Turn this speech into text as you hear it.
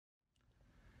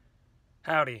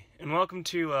Howdy, and welcome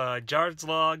to Jarod's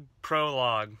Log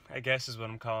Prolog, I guess is what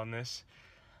I'm calling this.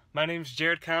 My name's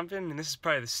Jarod Compton, and this is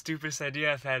probably the stupidest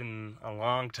idea I've had in a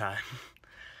long time.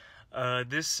 I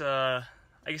guess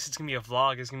it's going to be a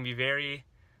vlog. It's going to be very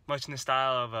much in the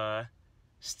style of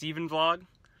Steven Vlog,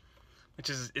 which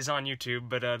is on YouTube,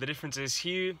 but the difference is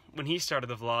when he started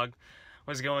the vlog,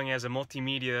 was going as a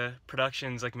multimedia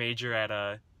productions major at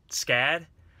SCAD.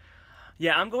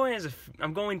 Yeah, I'm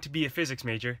going to be a physics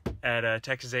major at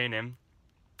Texas A&M,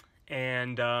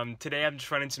 and today I'm just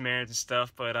running some errands and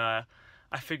stuff. But I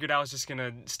figured I was just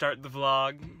gonna start the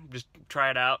vlog, just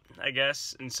try it out, I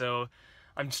guess. And so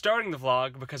I'm starting the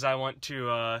vlog because I want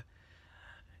to,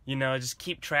 just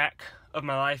keep track of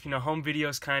my life. Home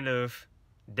video's kind of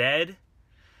dead,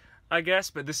 I guess,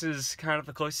 but this is kind of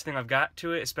the closest thing I've got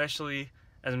to it, especially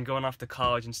as I'm going off to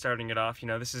college and starting it off.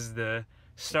 This is the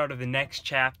start of the next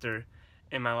chapter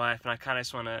in my life, and I kind of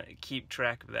just want to keep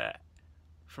track of that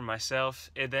for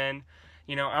myself. And then,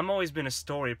 I'm always been a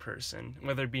story person,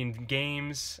 whether it be in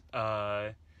games,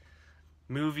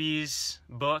 movies,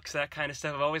 books, that kind of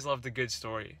stuff. I've always loved a good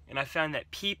story, and I found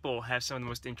that people have some of the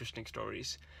most interesting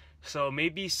stories. So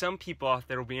maybe some people out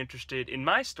there will be interested in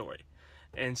my story,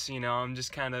 and so I'm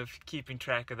just kind of keeping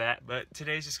track of that. But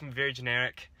today's just gonna be very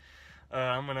generic.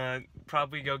 I'm gonna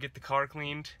probably go get the car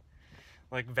cleaned,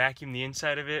 vacuum the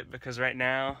inside of it, because right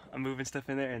now I'm moving stuff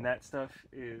in there and that stuff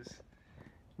is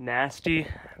nasty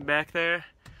back there.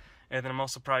 And then I'm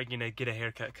also probably gonna get a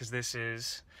haircut, because this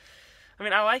is,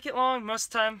 I like it long most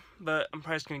of the time, but I'm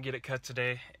probably just gonna get it cut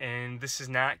today. And this is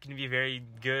not gonna be a very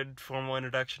good formal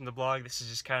introduction to the blog. This is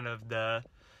just kind of the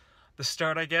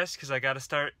start, I guess, because I gotta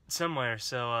start somewhere.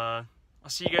 So I'll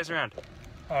see you guys around.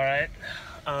 Alright,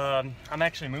 I'm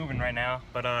actually moving right now,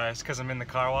 but it's because I'm in the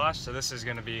car wash, so this is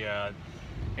gonna be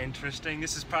interesting.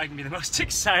 This is probably gonna be the most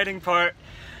exciting part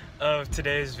of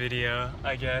today's video,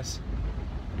 I guess.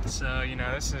 So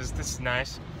this is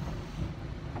nice.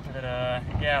 But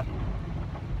yeah,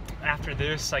 after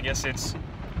this, I guess it's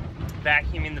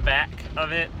vacuuming the back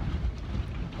of it,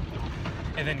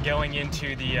 and then going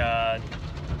into the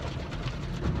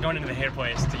hair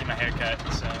place to get my hair cut.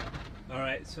 So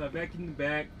alright, so I vacuumed the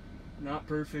back. Not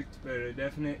perfect, but a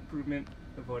definite improvement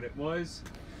of what it was.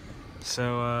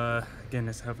 So again,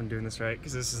 I hope I'm doing this right,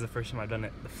 because this is the first time I've done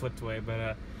it the flipped way.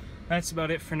 But that's about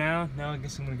it for now. Now I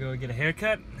guess I'm gonna go get a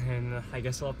haircut, and I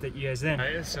guess I'll update you guys then.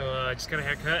 Alright, so I just got a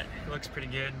haircut. It looks pretty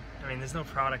good. There's no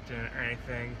product in it or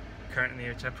anything currently,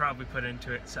 which I probably put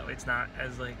into it so it's not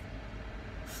as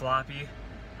floppy,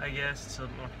 I guess. It's a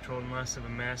little more controlled and less of a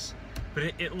mess. But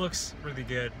it looks really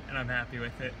good, and I'm happy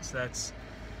with it. So that's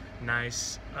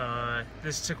nice.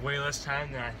 This took way less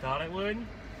time than I thought it would.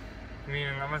 I'm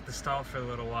gonna have to stall for a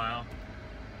little while,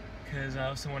 because I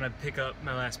also want to pick up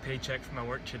my last paycheck from my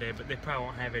work today, but they probably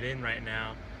won't have it in right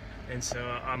now. And so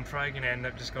I'm probably gonna end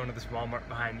up just going to this Walmart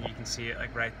behind me. You can see it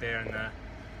right there in the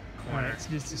corner. It's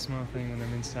just a small thing when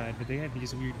I'm inside, but they have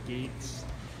these weird gates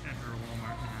at her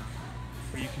Walmart now,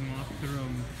 where you can walk through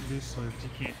them this way, but you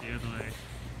can't the other way.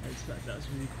 I just thought that was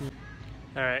really cool.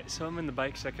 Alright, so I'm in the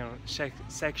bike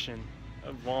section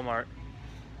of Walmart.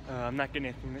 I'm not getting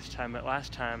anything this time, but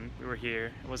last time we were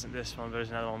here, it wasn't this one, but it was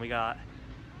another one. We got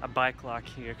a bike lock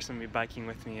here, because I'm going to be biking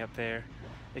with me up there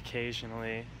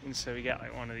occasionally. And so we got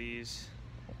one of these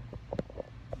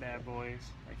bad boys,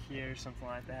 here, something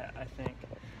like that, I think.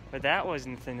 But that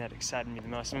wasn't the thing that excited me the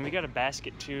most. We got a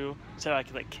basket too, so I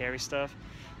could carry stuff,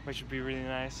 which would be really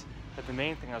nice. But the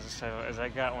main thing I was excited about is I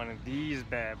got one of these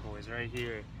bad boys right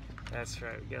here. That's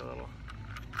right, we got a little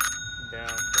down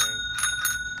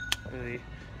thing.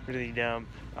 Really dumb.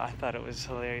 I thought it was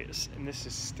hilarious, and this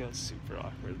is still super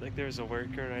awkward. There's a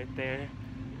worker right there.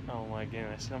 Oh my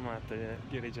goodness, I'm gonna have to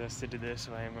get adjusted to this,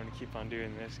 so I am gonna keep on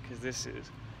doing this, because this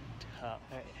is tough.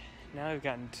 Alright, now I've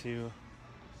gotten to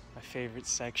my favorite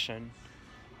section.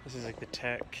 This is the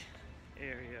tech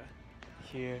area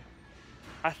here.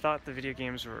 I thought the video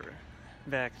games were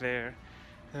back there.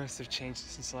 Unless they've changed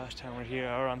since the last time we were here,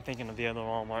 or I'm thinking of the other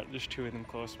Walmart. There's two of them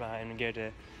close by, and we go to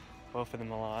both of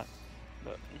them a lot.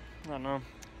 But I don't know.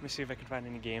 Let me see if I can find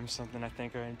any games, something I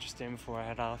think are interesting before I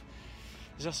head off.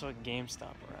 There's also a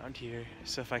GameStop around here,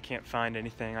 so if I can't find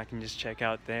anything, I can just check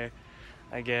out there,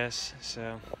 I guess.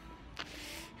 So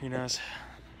who knows?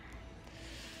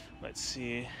 Let's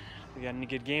see. We got any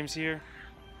good games here?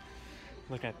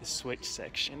 Looking at the Switch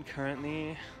section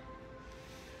currently.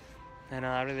 And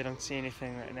I really don't see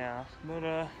anything right now,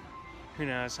 but who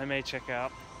knows? I may check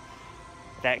out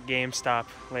that GameStop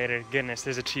later. Goodness,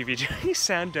 there's a TV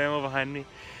sound demo behind me.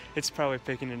 It's probably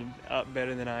picking it up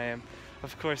better than I am.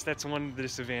 Of course, that's one of the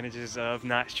disadvantages of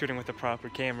not shooting with a proper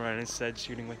camera and instead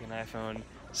shooting with an iPhone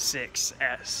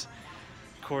 6S.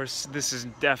 Of course, this is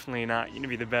definitely not going to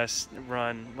be the best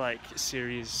run, like,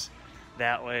 series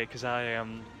that way, because I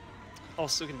am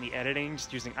also going to be editing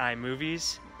just using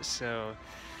iMovies, so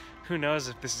who knows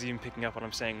if this is even picking up what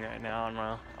I'm saying right now.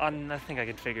 I don't know. I think I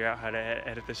can figure out how to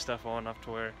edit this stuff well enough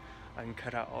to where I can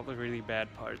cut out all the really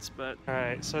bad parts. But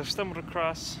alright, so I've stumbled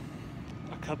across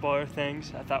a couple other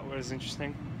things I thought was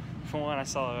interesting. For one, I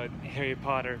saw a Harry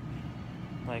Potter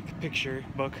picture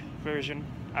book version.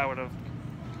 I would have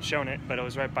shown it, but it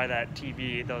was right by that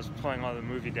TV that was playing all the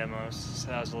movie demos, so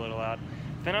that was a little loud.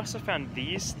 Then I also found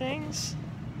these things.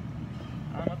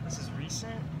 I don't know if this is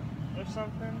recent or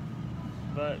something,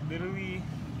 but literally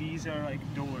these are like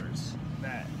doors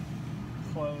that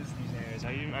close these areas.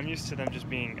 I'm used to them just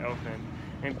being open,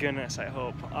 and goodness, I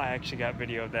hope I actually got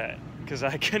video of that, because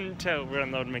I couldn't tell where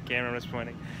unloading my camera was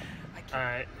pointing.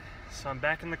 Alright, so I'm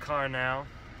back in the car now,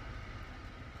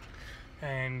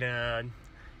 and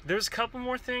there's a couple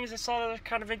more things I saw that were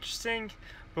kind of interesting,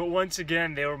 but once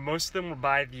again, most of them were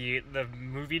by the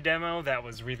movie demo that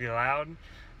was really loud.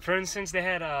 For instance, they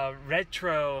had a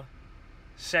retro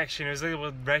section. It was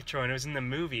labeled retro, and it was in the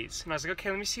movies. And I was like, okay,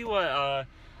 let me see what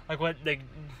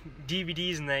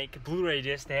DVDs and Blu-ray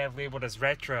discs they have labeled as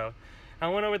retro. I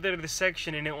went over there to the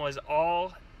section, and it was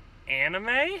all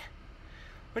anime,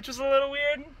 which was a little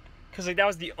weird, because that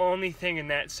was the only thing in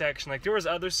that section. There was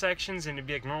other sections, and it'd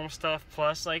be normal stuff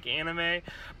plus anime,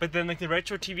 but then the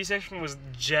retro TV section was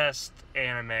just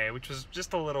anime, which was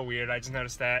just a little weird. I just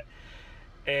noticed that.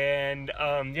 And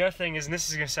the other thing is, and this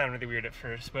is gonna sound really weird at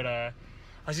first, but I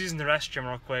was using the restroom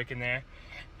real quick in there,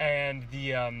 and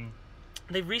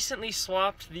they recently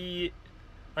swapped the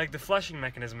flushing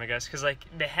mechanism, I guess, because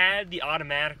they had the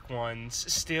automatic ones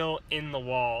still in the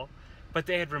wall, but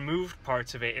they had removed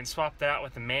parts of it and swapped that out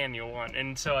with the manual one.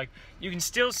 And so you can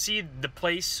still see the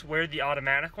place where the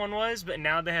automatic one was, but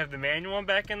now they have the manual one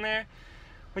back in there,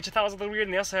 which I thought was a little weird.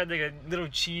 And they also had a little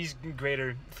cheese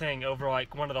grater thing over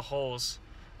one of the holes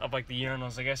of the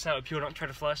urinals. I guess that way people don't try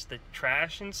to flush the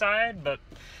trash inside, but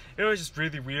it was just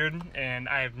really weird, and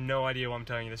I have no idea why I'm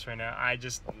telling you this right now. I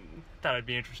just thought it'd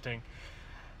be interesting.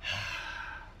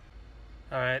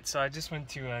 Alright, so I just went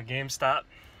to GameStop,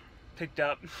 picked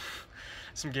up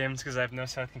some games because I have no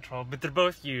sound control, but they're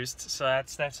both used, so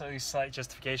that's at least slight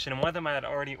justification. And one of them I had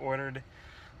already ordered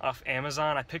off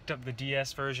Amazon. I picked up the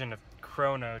DS version of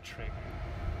Chrono Trigger.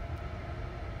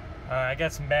 I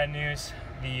got some bad news.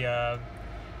 The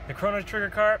Chrono Trigger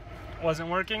cart wasn't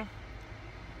working.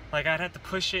 I'd have to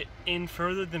push it in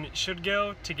further than it should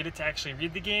go to get it to actually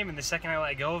read the game, and the second I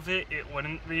let go of it, it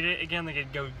wouldn't read it again,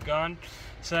 it'd go gone.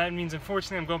 So that means,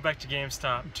 unfortunately, I'm going back to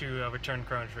GameStop to return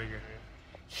Chrono Trigger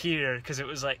here, because it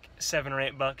was $7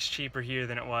 or $8 cheaper here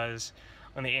than it was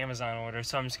on the Amazon order,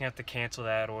 so I'm just gonna have to cancel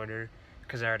that order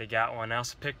because I already got one. I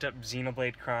also picked up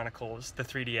Xenoblade Chronicles, the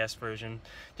 3DS version,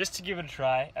 just to give it a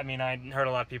try. I mean, I heard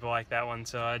a lot of people like that one,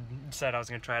 so I decided I was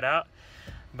gonna try it out.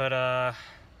 But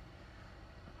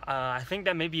I think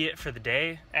that may be it for the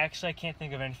day. Actually, I can't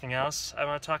think of anything else I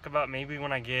want to talk about. Maybe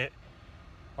when I get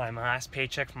my last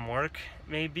paycheck from work,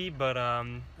 maybe. But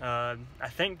I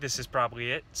think this is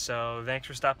probably it. So thanks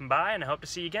for stopping by, and I hope to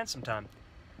see you again sometime.